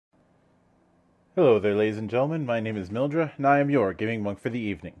Hello there, ladies and gentlemen. My name is Mildra, and I am your Gaming Monk for the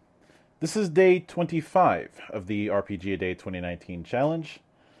evening. This is day 25 of the RPG A Day 2019 challenge.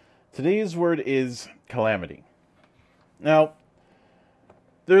 Today's word is Calamity. Now,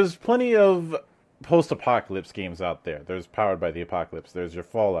 there's plenty of post-apocalypse games out there. There's Powered by the Apocalypse. There's your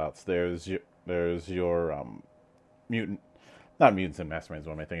Fallouts. There's your mutant, not Mutants and Masterminds.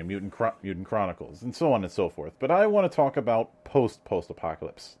 What am I thinking? Mutant Chronicles, and so on and so forth. But I want to talk about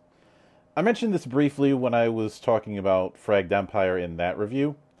post-apocalypse. I mentioned this briefly when I was talking about Fragged Empire in that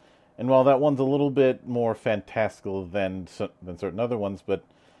review, and while that one's a little bit more fantastical than certain other ones, but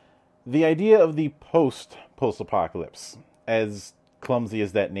the idea of the post-apocalypse, as clumsy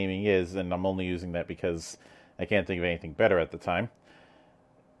as that naming is, and I'm only using that because I can't think of anything better at the time,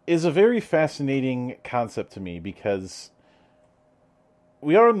 is a very fascinating concept to me because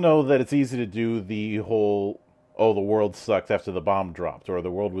we all know that it's easy to do the whole oh, the world sucked after the bomb dropped, or the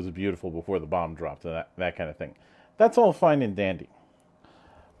world was beautiful before the bomb dropped, and that kind of thing. That's all fine and dandy.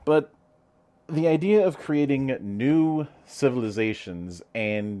 But the idea of creating new civilizations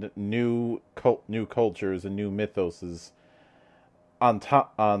and new cultures and new mythoses on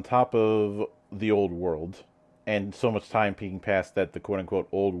top of the old world, and so much time being passed that the quote unquote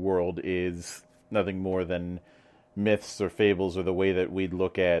old world is nothing more than myths or fables or the way that we'd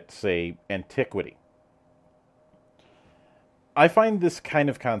look at, say, antiquity. I find this kind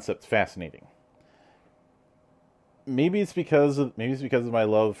of concept fascinating. Maybe it's because of my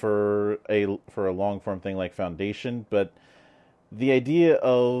love for a long form thing like Foundation, but the idea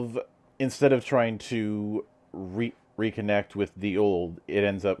of instead of trying to reconnect with the old, it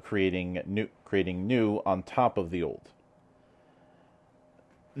ends up creating new on top of the old.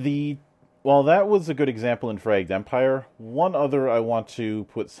 The While that was a good example in Fragged Empire, one other I want to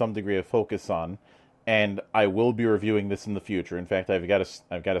put some degree of focus on, and I will be reviewing this in the future. In fact, I've got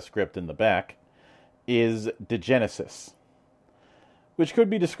a script in the back, is Degenesis, which could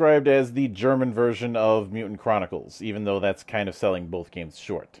be described as the German version of Mutant Chronicles, even though that's kind of selling both games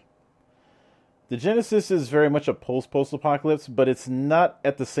short. Degenesis is very much a post-apocalypse, but it's not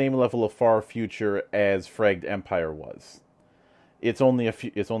at the same level of far future as Fragged Empire was. It's only a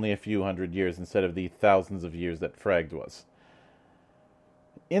few hundred years instead of the thousands of years that Fragged was.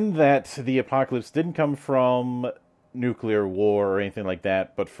 In that, the apocalypse didn't come from nuclear war or anything like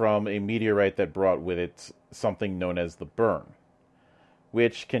that, but from a meteorite that brought with it something known as the burn,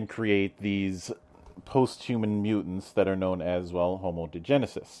 which can create these post-human mutants that are known as, well, Homo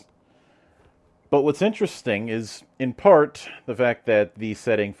degenesis. But what's interesting is, in part, the fact that the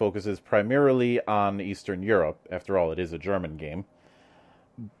setting focuses primarily on Eastern Europe. After all, it is a German game.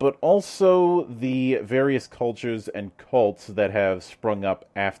 But also the various cultures and cults that have sprung up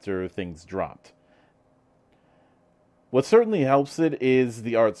after things dropped. What certainly helps it is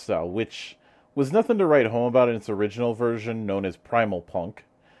the art style, which was nothing to write home about in its original version, known as Primal Punk,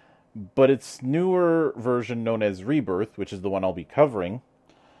 but its newer version, known as Rebirth, which is the one I'll be covering,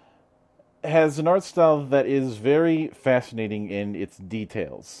 has an art style that is very fascinating in its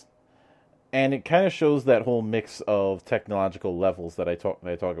details. And it kind of shows that whole mix of technological levels that I talked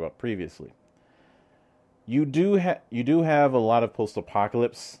about previously. You do have a lot of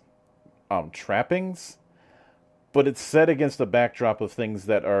post-apocalypse trappings, but it's set against a backdrop of things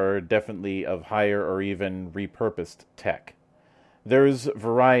that are definitely of higher or even repurposed tech. There's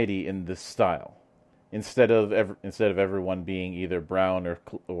variety in this style, instead of everyone being either brown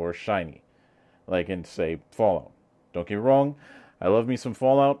or shiny, like in, say, Fallout. Don't get me wrong, I love me some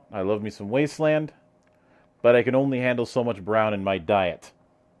Fallout, I love me some Wasteland, but I can only handle so much brown in my diet.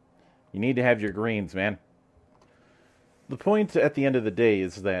 You need to have your greens, man. The point at the end of the day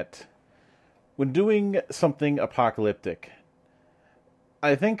is that when doing something apocalyptic,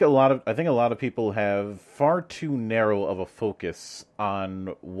 I think a lot of people have far too narrow of a focus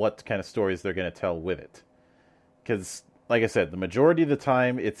on what kind of stories they're going to tell with it. Because, like I said, the majority of the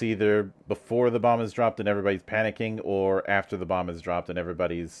time it's either before the bomb is dropped and everybody's panicking, or after the bomb is dropped and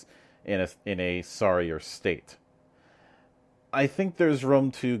everybody's in a sorrier state. I think there's room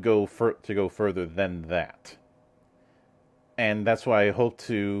to go further than that. And that's why I hope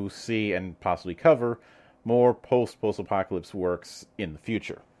to see and possibly cover more post-apocalypse works in the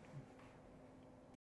future.